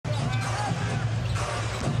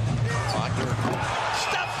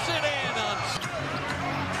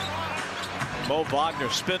Mo Wagner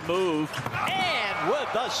spin move, and with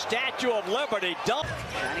the Statue of Liberty dunk.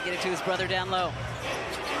 Trying to get it to his brother down low.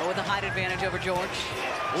 Mo with a height advantage over George.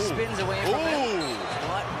 Ooh. Spins away from him.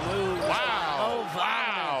 What move? Wow. Mo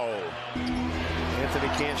Wagner. Anthony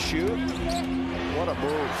can't shoot. What a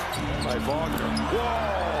move by Wagner.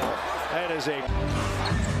 Whoa! That is a...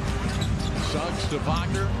 Suggs to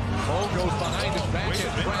Wagner. Mo goes behind his back and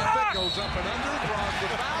traffic goes up and under, draws the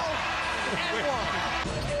foul, and one.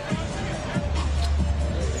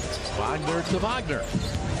 Wagner to Wagner. Oh,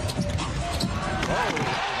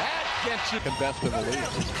 that gets you the best in the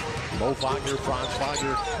league. Mo Wagner, Franz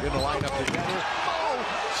Wagner in the lineup together. Mo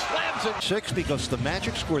slams it. 6 because the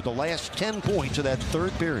Magic scored the last 10 points of that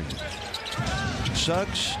third period.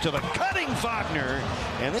 Suggs to the cutting Wagner,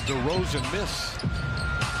 and the DeRozan miss.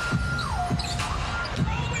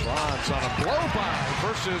 Franz on a blow-by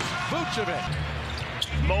versus Vucevic.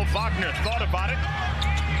 Mo Wagner thought about it.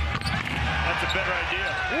 That's a better idea.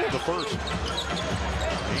 Ooh, the first.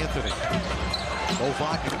 Anthony. Mo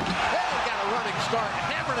Wagner. Oh, got a running start.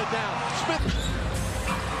 Hammered it down. Smith.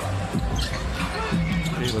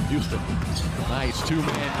 Caleb Houston. Nice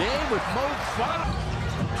two-man game with Mo Wagner.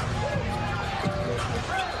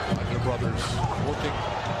 Wagner brothers working.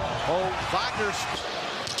 Mo Wagner.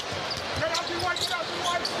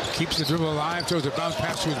 Keeps the dribble alive, throws a bounce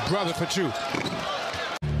pass to his brother for two.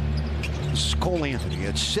 This is Cole Anthony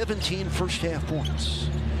at 17 first-half points.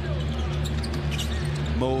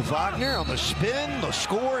 Mo Wagner on the spin, the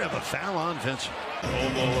score, and the foul on Vincent.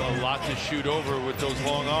 A lot to shoot over with those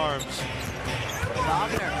long arms.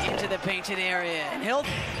 Wagner into the painted area, and he'll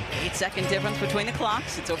 8-second difference between the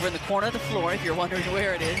clocks. It's over in the corner of the floor if you're wondering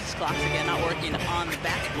where it is. Clocks again not working on the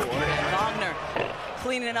backboard, and Wagner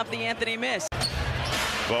cleaning up the Anthony miss.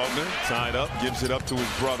 Wagner tied up, gives it up to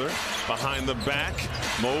his brother. Behind the back,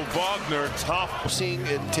 Mo Wagner, tough. Seeing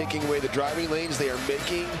and taking away the driving lanes, they are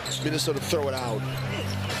making Minnesota throw it out.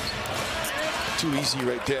 Too easy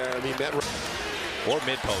right there. I mean, that Or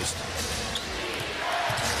mid-post.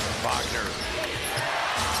 Wagner.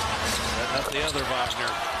 That's the other Wagner.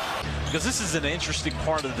 Because this is an interesting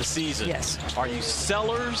part of the season. Yes. Are you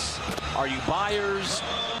sellers? Are you buyers?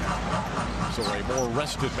 So a more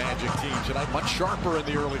rested Magic team tonight, much sharper in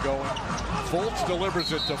the early going. Fultz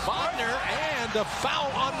delivers it to Wagner, and a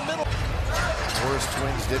foul on middle. Morris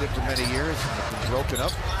twins did it for many years. Been broken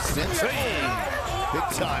up since. Big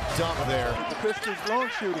time dunk there. The Pistons long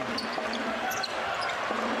shooting.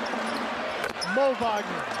 Mo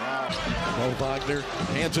Wagner. Mo Wagner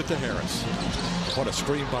hands it to Harris. What a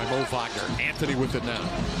screen by Mo Wagner. Anthony with it now.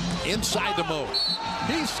 Inside to Mo.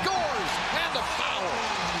 He scores, and a foul.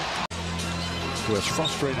 Who has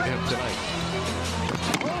frustrated him tonight.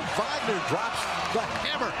 Mo Wagner drops the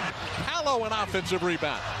hammer. Paolo an offensive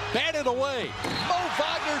rebound. Batted away. Mo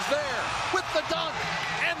Wagner's there with the dunk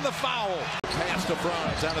and the foul. Pass to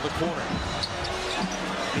Franz out of the corner.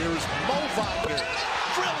 Here's Mo Wagner.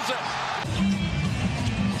 Drills it.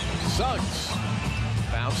 Suggs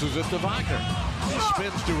bounces it to Wagner. He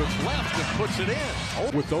spins to his left and puts it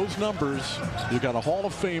in. With those numbers, you got a Hall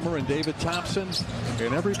of Famer in David Thompson,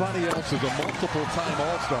 and everybody else is a multiple-time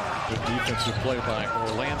All-Star. Good defensive play by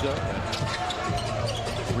Orlando.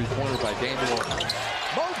 Three-pointer by Daniel.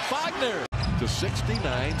 Mo Wagner to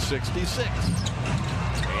 69-66.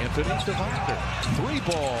 Anthony to Wagner. Three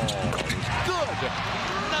ball. Good.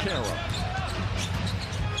 Carroll.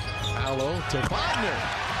 Paolo to Wagner.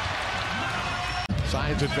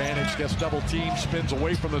 Size advantage, gets double team, spins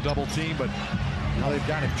away from the double team, but now they've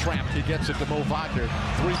got him trapped. He gets it to Mo Wagner.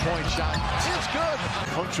 Three-point shot. It's good.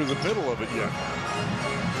 Puncture the middle of it yet.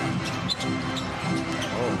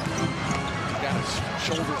 Oh, got his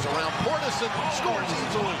shoulders around Portis and scores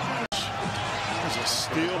easily. There's a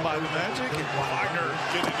steal by the Magic, and Wagner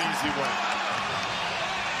get an easy one.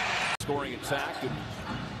 Scoring attack, and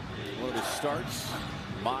one of his starts.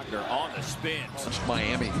 Wagner on the spin. It's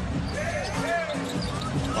Miami.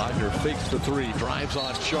 Wagner fakes the three, drives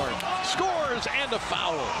on Sharp, scores, and a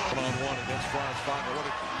foul. One-on-one against Franz Wagner. What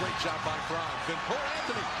a great job by Franz. Then Cole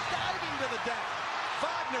Anthony diving to the deck.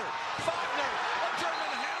 Wagner, a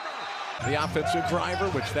German hammer. The offensive driver,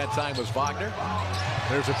 which that time was Wagner.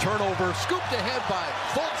 There's a turnover, scooped ahead by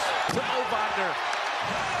Fultz to Mo Wagner.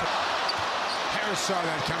 Harris saw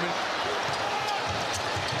that coming.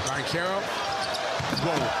 By Carroll.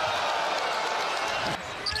 Whoa.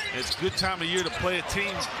 It's a good time of year to play a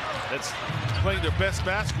team that's playing their best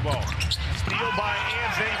basketball. Steal by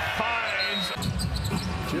Anze finds.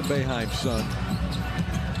 Jim Boeheim's son.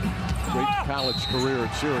 Great college career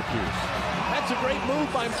at Syracuse. That's a great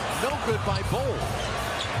move by, no good by Bowl.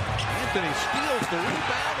 Anthony steals the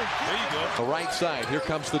rebound. And there you go. The right side, here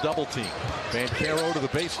comes the double team. Bancaro to the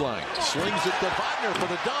baseline. Slings it to Wagner for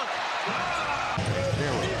the dunk.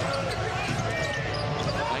 Bancaro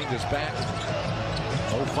behind his back.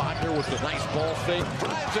 Wagner with the nice ball fake.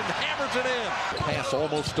 Drives and hammers it in. Pass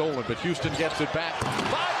almost stolen, but Houston gets it back.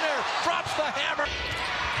 Wagner drops the hammer.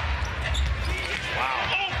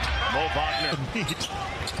 Wow. Mo Wagner.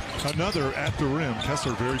 Another at the rim.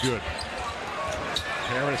 Kessler very good.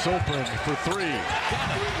 Harris open for three.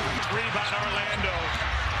 Rebound Orlando.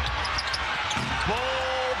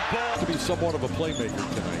 Ball. To be somewhat of a playmaker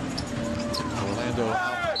tonight. Orlando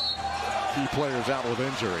out. Key players out with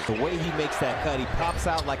injury. The way he makes that cut, he pops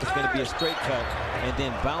out like it's going to be a straight cut and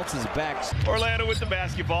then bounces back. Orlando with the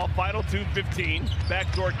basketball. Final 2:15.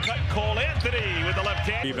 Backdoor cut. Cole Anthony with the left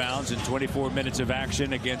hand. Rebounds in 24 minutes of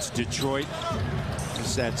action against Detroit.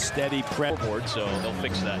 It's that steady press board, so they'll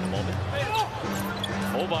fix that in a moment.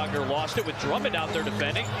 Wagner lost it with Drummond out there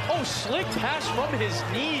defending. Oh, slick pass from his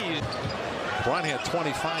knees. Bron had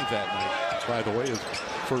 25 that night, by the way, his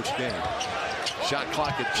first game. Shot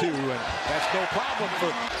clock at 2, and that's no problem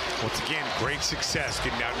for... Once again, great success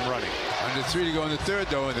getting out and running. Under 3 to go in the third,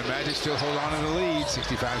 though, and the Magic still hold on to the lead,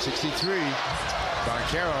 65-63.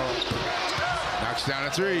 Bancaro knocks down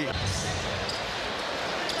a 3.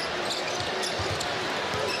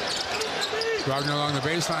 Wagner along the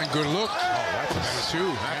baseline, good look. Oh, that's a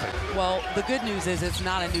 2. Well, the good news is it's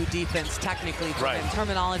not a new defense technically. Right.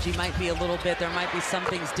 Terminology might be a little bit, there might be some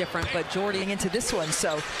things different, but Jordy into this one,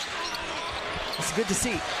 so it's good to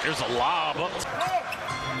see. There's a lob.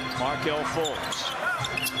 Markelle Fultz.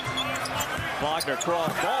 Wagner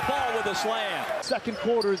cross. Ball with a slam. Second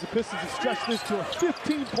quarter as the Pistons have stretched this to a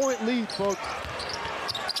 15-point lead, folks.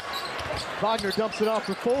 Wagner dumps it off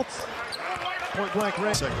for Fultz. Point blank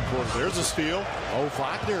range. Second quarter, there's a steal.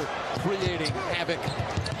 Wagner creating havoc.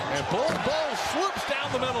 And Ball slips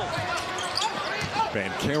down the middle.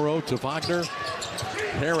 Bancaro to Wagner.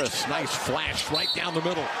 Harris, nice flash right down the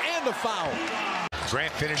middle. And a foul.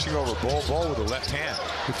 Grant finishing over Ball with the left hand.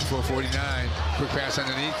 54-49. Quick pass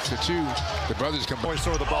underneath to 2. The brothers come. Boys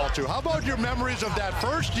throw the ball too. How about your memories of that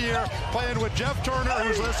first year playing with Jeff Turner,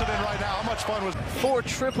 who's listening right now? How much fun was it? 4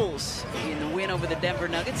 triples in the win over the Denver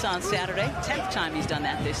Nuggets on Saturday. 10th time he's done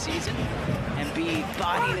that this season. And B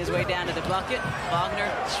bodying his way down to the bucket. Wagner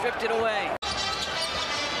stripped it away.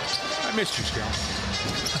 I missed you, Scott.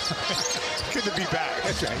 Good to be back.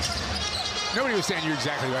 That's right. Nobody was saying you're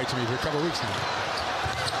exactly right to me for a couple of weeks now.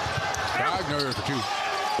 Wagner for 2.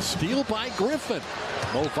 Steal by Griffin.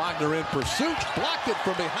 Mo Wagner in pursuit. Blocked it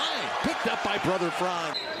from behind. Picked up by brother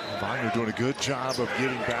Franz. Wagner doing a good job of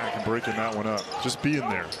getting back and breaking that one up. Just being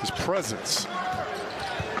there. His presence.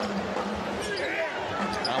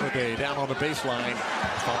 Holiday down on the baseline.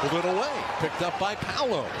 Fumbled it away. Picked up by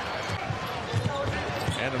Paolo.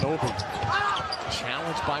 And an over.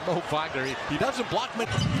 Challenged by Mo Wagner. He doesn't block me.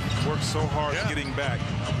 Worked so hard getting back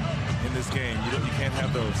in this game. You can't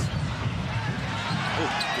have those. Oh,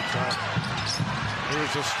 good try.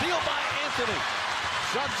 Here's a steal by Anthony.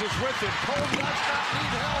 Suggs is with him. Cole does not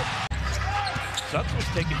need help. Suggs was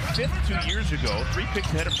taken 5th 2 years ago. 3 picks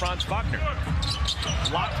ahead of Franz Wagner.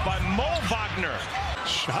 Blocked by Mo Wagner.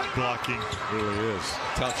 Shot blocking. Really is.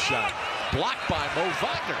 Tough shot. Blocked by Mo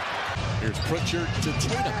Wagner. Here's Pritchard to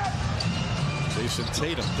Tatum. Jason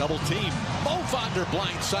Tatum, double team. Mo Wagner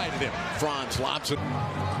blindsided him. Franz lobs it.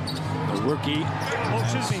 The rookie. Oh,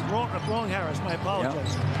 excuse me, wrong Harris. My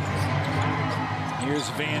apologies. Yep. Here's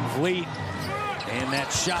Van Vliet. And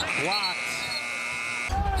that shot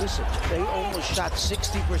blocked. Listen, they almost shot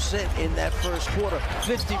 60% in that first quarter.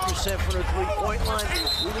 50% from the three-point line.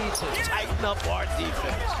 We need to tighten up our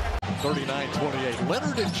defense. 39-28.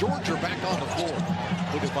 Leonard and George are back on the floor.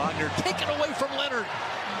 Look at Wagner taken away from Leonard.